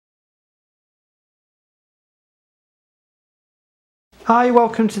Hi,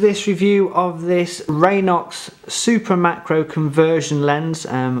 welcome to this review of this Raynox Super Macro conversion lens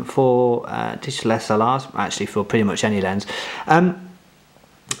for digital SLRs, actually for pretty much any lens.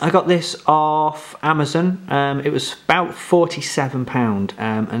 I got this off Amazon. It was about £47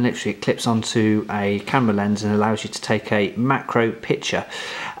 and literally it clips onto a camera lens and allows you to take a macro picture.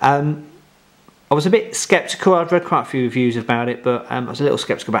 I was a bit sceptical. I'd read quite a few reviews about it, but I was a little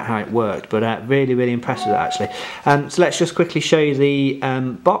sceptical about how it worked, but really impressed with it actually. So let's just quickly show you the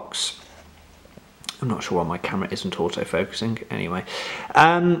box. I'm not sure why my camera isn't autofocusing. Anyway,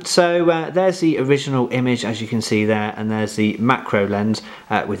 so there's the original image, as you can see there, and there's the macro lens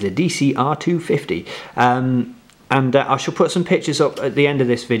with the DSLR 250. And I shall put some pictures up at the end of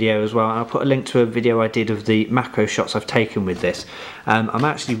this video as well. I'll put a link to a video I did of the macro shots I've taken with this. I'm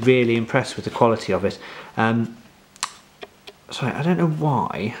actually really impressed with the quality of it. Sorry, I don't know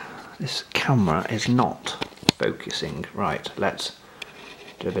why this camera is not focusing. Right, let's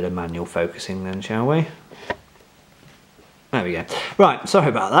do a bit of manual focusing then, shall we? There we go. Right, sorry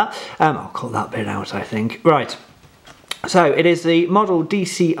about that. I'll cut that bit out, I think. Right. So it is the model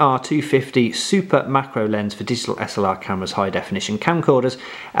DSLR 250 Super Macro Lens for digital SLR cameras, high definition camcorders,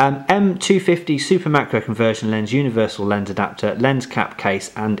 M250 Super Macro Conversion Lens, universal lens adapter, lens cap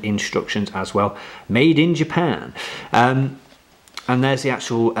case and instructions as well, made in Japan. And there's the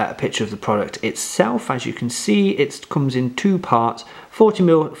actual picture of the product itself. As you can see, it comes in two parts,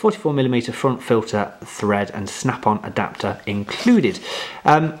 44mm front filter, thread and snap-on adapter included.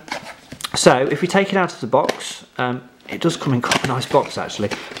 So if we take it out of the box, it does come in quite a nice box actually.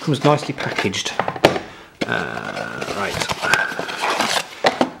 It comes nicely packaged. Right.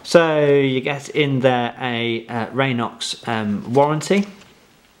 So you get in there a Raynox warranty.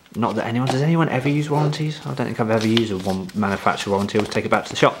 Not that does anyone ever use warranties? I don't think I've ever used a one manufacturer warranty. I'll take it back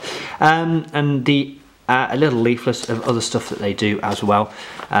to the shop. And a little leaflet of other stuff that they do as well,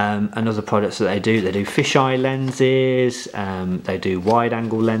 and other products that they do. They do fisheye lenses, they do wide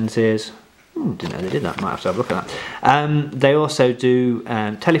angle lenses. Didn't know they did that, might have to have a look at that. They also do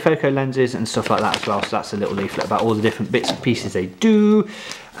telephoto lenses and stuff like that as well, so that's a little leaflet about all the different bits and pieces they do.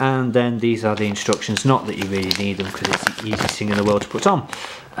 And then these are the instructions, not that you really need them because it's the easiest thing in the world to put on.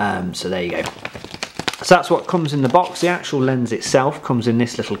 So there you go. So that's what comes in the box. The actual lens itself comes in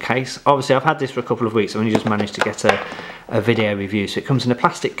this little case. Obviously I've had this for a couple of weeks, I've only just managed to get a video review. So it comes in a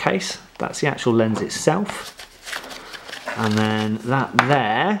plastic case, that's the actual lens itself. And then that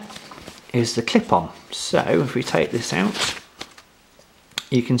there is the clip-on. So if we take this out,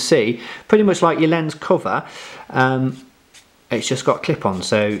 you can see pretty much like your lens cover, it's just got clip-on.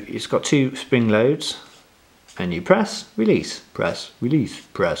 So it's got two spring loads and you press, release, press, release,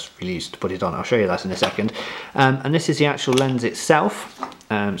 press, release to put it on. I'll show you that in a second. And this is the actual lens itself.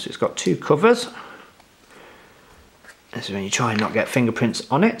 So it's got two covers. This is when you try and not get fingerprints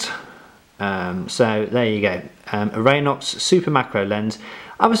on it. So there you go, a Raynox Super Macro lens.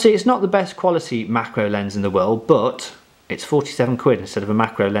 Obviously it's not the best quality macro lens in the world, but it's 47 quid instead of a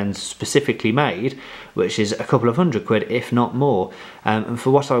macro lens specifically made, which is a couple of £100, if not more. And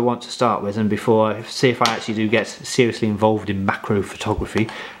for what I want to start with, and before I see if I actually do get seriously involved in macro photography,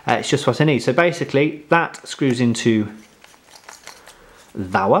 it's just what I need. So basically that screws into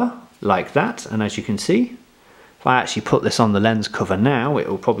that like that, and as you can see, if I actually put this on the lens cover now, it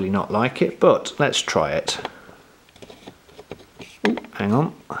will probably not like it, but let's try it. Ooh, hang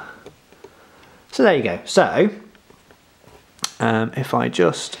on. So there you go. So if I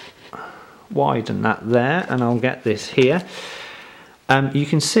just widen that there, and I'll get this here, you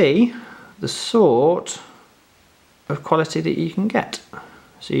can see the sort of quality that you can get.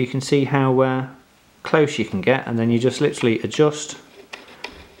 So you can see how close you can get, and then you just literally adjust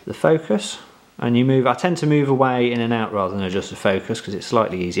the focus. And you move, I tend to move away in and out rather than adjust the focus because it's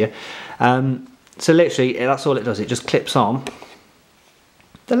slightly easier. So literally, that's all it does. It just clips on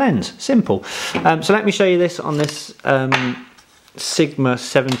the lens. Simple. So let me show you this on this Sigma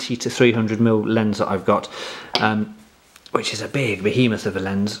 70 to 300mm lens that I've got, which is a big behemoth of a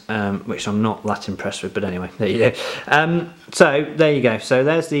lens, which I'm not that impressed with, but anyway, there you go. So there you go. So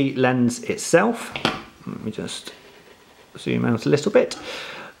there's the lens itself. Let me just zoom out a little bit.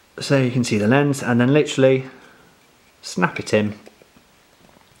 So you can see the lens, and then literally snap it in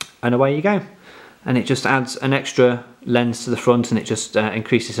and away you go, and it just adds an extra lens to the front, and it just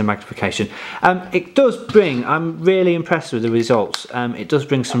increases the magnification. It does bring, I'm really impressed with the results. It does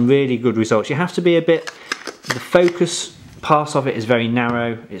bring some really good results. You have to be a bit, the focus part of it is very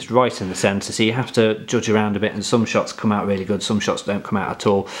narrow, it's right in the centre, so you have to judge around a bit, and some shots come out really good, some shots don't come out at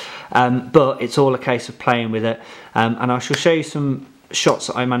all. But it's all a case of playing with it, and I shall show you some shots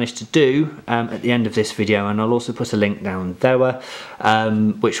that I managed to do at the end of this video, and I'll also put a link down there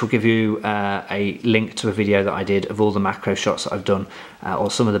which will give you a link to a video that I did of all the macro shots that I've done,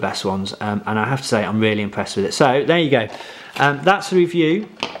 or some of the best ones, and I have to say I'm really impressed with it. So there you go, that's a review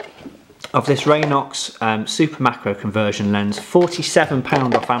of this Raynox Super Macro Conversion Lens,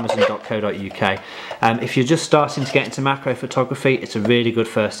 £47 off Amazon.co.uk. If you're just starting to get into macro photography, it's a really good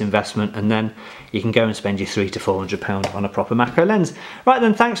first investment, and then you can go and spend your £300 to £400 on a proper macro lens. Right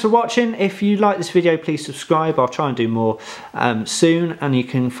then, thanks for watching. If you like this video, please subscribe. I'll try and do more soon, and you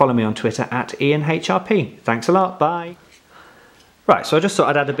can follow me on Twitter at IanHRP. Thanks a lot, bye. Right, so I just thought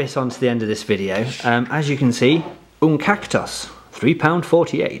I'd add a bit on to the end of this video. As you can see, un cactus.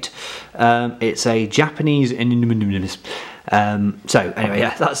 £3.48. It's a Japanese. So anyway,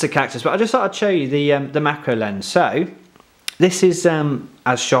 yeah, that's the cactus. But I just thought I'd show you the macro lens. So this is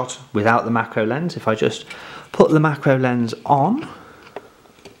as shot without the macro lens. If I just put the macro lens on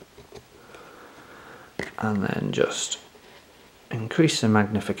and then just increase the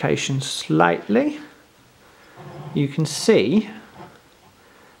magnification slightly, you can see.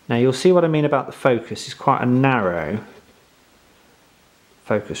 Now you'll see what I mean about the focus. It's quite a narrow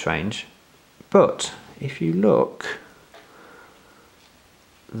focus range, but if you look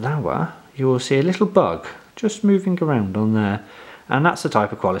lower, you will see a little bug just moving around on there, and that's the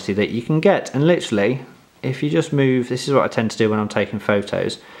type of quality that you can get. And literally, if you just move, this is what I tend to do when I'm taking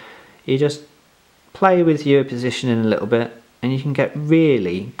photos, you just play with your positioning a little bit and you can get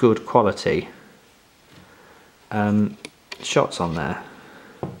really good quality shots on there.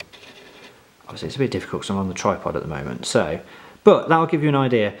 Obviously it's a bit difficult because I'm on the tripod at the moment, so but that'll give you an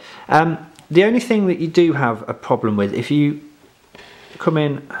idea. The only thing that you do have a problem with, if you come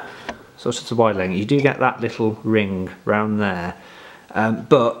in sort of to wide length, you do get that little ring round there.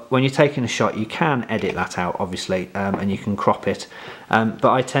 But when you're taking a shot, you can edit that out, obviously, and you can crop it. But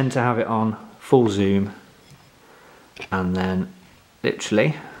I tend to have it on full zoom, and then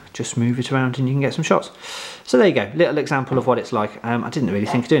literally just move it around and you can get some shots. So there you go, little example of what it's like. I didn't really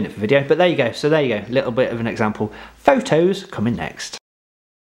think of doing it for video, but there you go. So there you go, little bit of an example. Photos coming next.